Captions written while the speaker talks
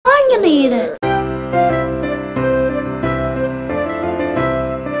eat it.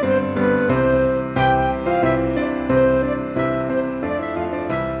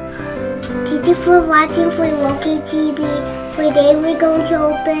 Thank you for watching for Loki TV. Today we're going to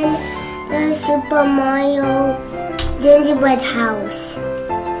open the Super Mario Gingerbread House.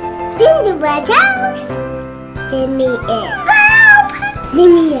 Gingerbread House? Give me it. Give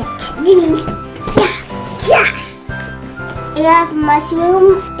me it. Give me it. Yeah. You have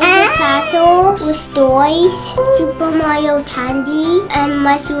mushroom. It's a castle with toys, Super Mario candy, and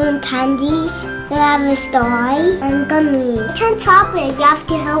mushroom candies. They have a star and gummy. It's on top of it. You have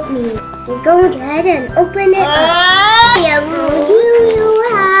to help me. We're going to head and open it up. Do you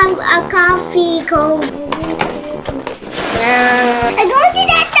have a coffee cone? I'm going to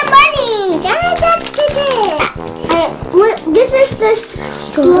get the money. That's it. This is the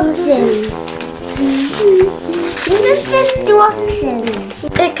instructions. This is the instructions.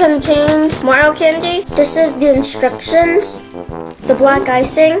 It contains Mario candy. This is the instructions. The black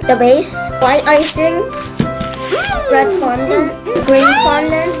icing, the base, white icing, red fondant, green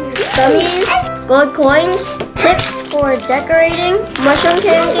fondant, gummies, gold coins, chips for decorating, mushroom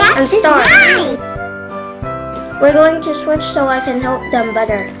candy, and stars. We're going to switch so I can help them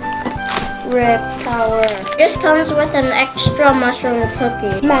better. Rip power. This comes with an extra mushroom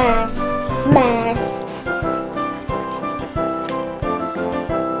cookie. Mass.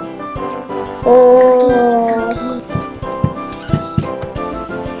 Oh.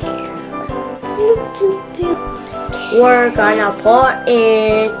 We're gonna put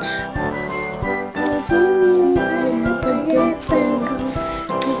it.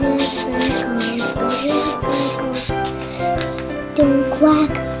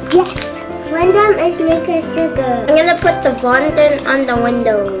 Yes! Fondant is making sugar. I'm gonna put the fondant on the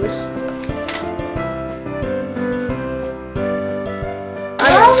windows.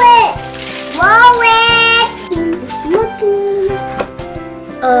 Roll it! Looking.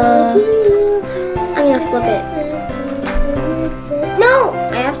 I'm gonna flip it. No!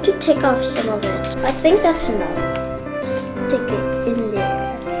 I have to take off some of it. I think that's enough. Stick it in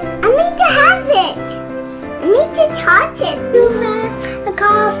there. I need to have it. I need to touch it. You have a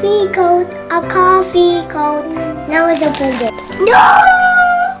coffee cone. A coffee cone. Now it's open it. No!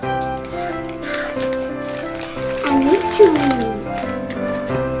 I need to.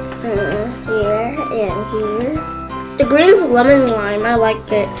 Here and here. The green's lemon lime. I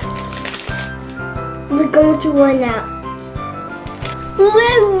like it. We're going to run out.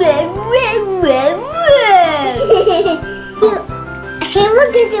 Hey,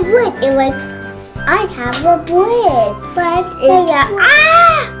 look, it's a wood. It like I have a wood, but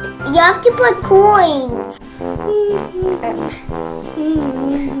you have to put coins.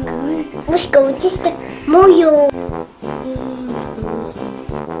 Let's go. Just the Mario.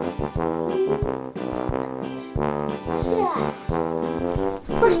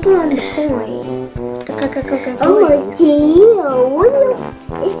 Let's put on the coin. Oh, dear.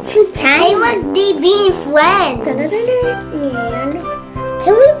 It's too tiny. Look, they being friends. And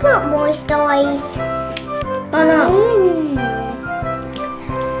Can we put more stars? oh no.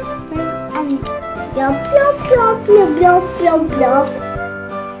 Blop, blop, blop, blop, blop, blop.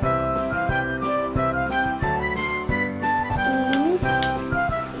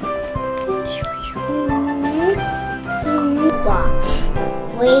 Box.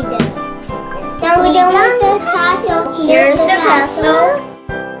 Wait a minute. Now we don't want the castle. Here's the castle.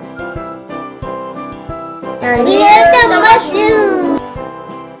 And Here's the mushroom.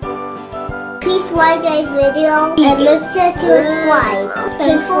 Please watch our video and make sure to subscribe.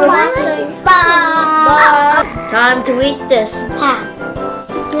 Thanks for watching. Bye. Time to eat this.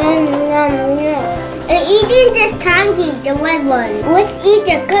 Eating this candy, the red one. Let's eat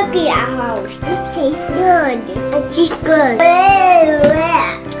the cookie at house. It tastes good. It tastes good.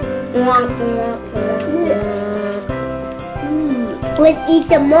 Let's eat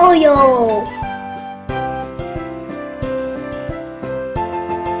the Mario.